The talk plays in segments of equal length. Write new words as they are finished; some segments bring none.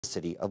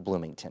city of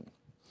Bloomington.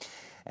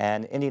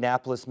 An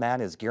Indianapolis man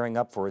is gearing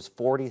up for his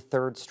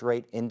 43rd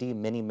straight Indy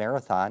mini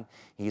marathon.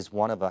 He's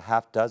one of a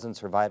half dozen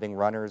surviving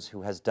runners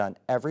who has done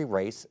every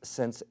race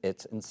since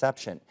its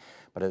inception.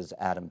 But as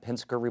Adam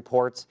Pinsker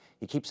reports,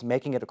 he keeps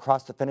making it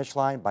across the finish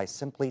line by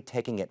simply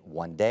taking it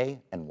one day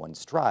and one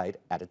stride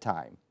at a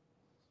time.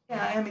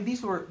 Yeah, I mean,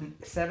 these were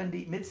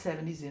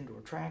mid-70s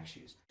indoor track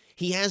shoes.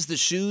 He has the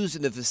shoes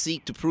and the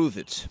physique to prove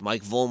it.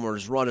 Mike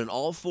Vollmer's run in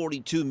all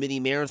 42 mini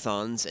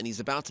marathons, and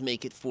he's about to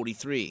make it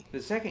 43.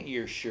 The second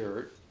year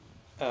shirt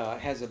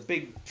has a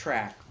big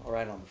track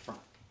right on the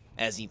front.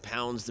 As he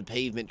pounds the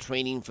pavement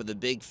training for the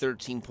big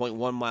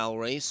 13.1 mile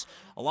race,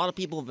 a lot of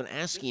people have been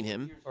asking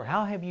him, or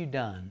how have you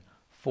done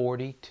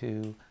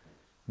 42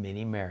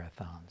 mini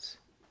marathons?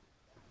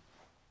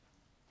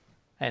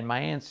 And my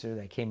answer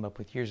that I came up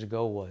with years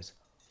ago was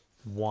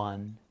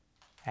one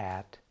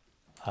at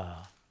a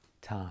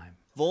time.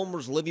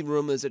 Vollmer's living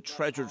room is a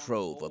treasure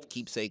trove of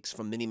keepsakes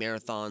from mini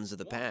marathons of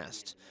the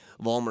past.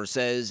 Vollmer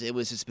says it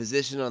was his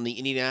position on the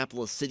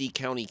Indianapolis City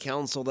County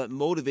Council that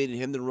motivated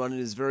him to run in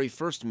his very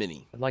first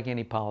mini. Like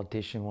any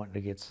politician wanting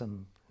to get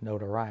some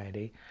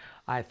notoriety,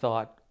 I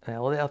thought,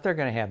 well, if they're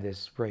going to have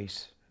this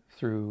race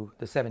through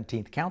the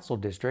 17th Council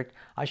District,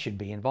 I should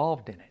be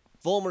involved in it.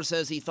 Vollmer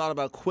says he thought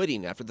about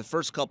quitting after the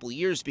first couple of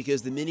years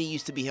because the Mini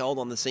used to be held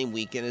on the same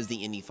weekend as the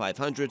Indy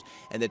 500,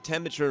 and the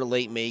temperature in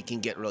late May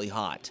can get really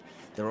hot.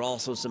 There are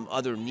also some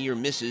other near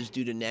misses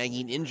due to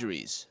nagging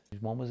injuries.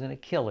 One was an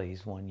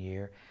Achilles one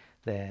year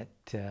that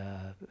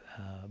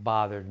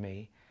bothered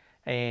me,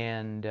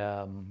 and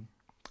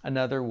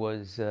another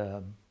was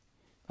a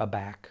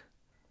back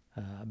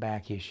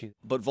issue.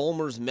 But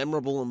Vollmer's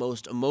memorable and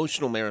most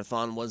emotional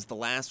marathon was the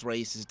last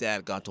race his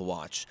dad got to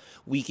watch.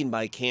 Weakened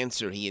by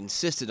cancer, he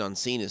insisted on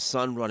seeing his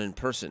son run in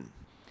person.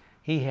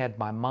 He had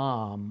my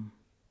mom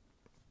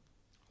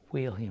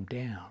wheel him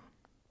down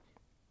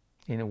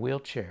in a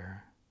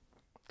wheelchair,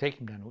 take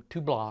him down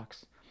 2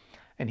 blocks,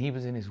 and he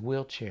was in his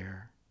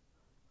wheelchair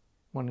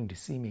wanting to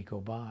see me go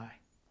by,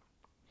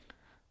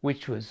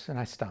 and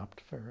I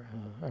stopped for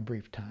a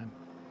brief time.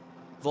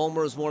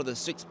 Vollmer is one of the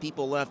 6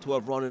 people left who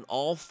have run in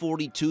all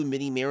 42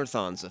 mini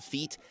marathons, a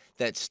feat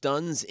that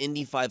stuns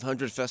Indy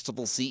 500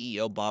 Festival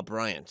CEO Bob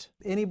Bryant.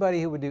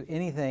 Anybody who would do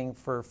anything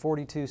for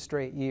 42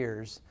 straight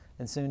years,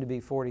 and soon to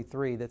be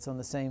 43, that's on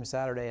the same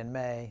Saturday in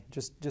May,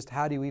 just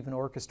how do you even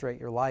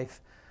orchestrate your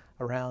life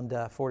around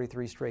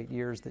 43 straight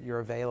years that you're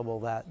available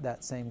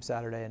that same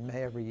Saturday in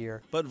May every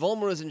year? But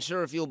Vollmer isn't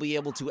sure if he'll be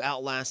able to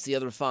outlast the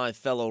other 5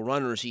 fellow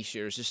runners he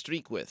shares his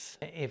streak with.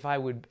 If I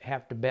would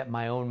have to bet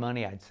my own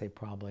money, I'd say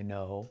probably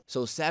no.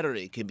 So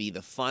Saturday could be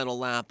the final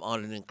lap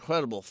on an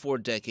incredible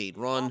 4-decade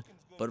run,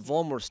 but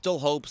Vollmer still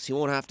hopes he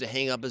won't have to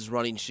hang up his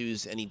running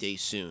shoes any day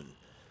soon.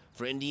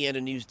 For Indiana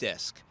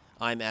Newsdesk,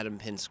 I'm Adam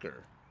Pinsker.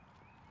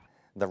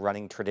 The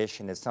running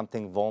tradition is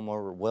something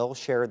Vollmer will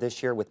share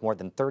this year with more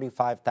than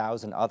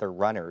 35,000 other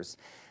runners.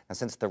 And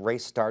since the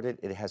race started,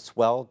 it has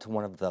swelled to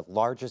one of the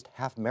largest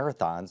half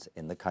marathons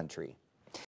in the country.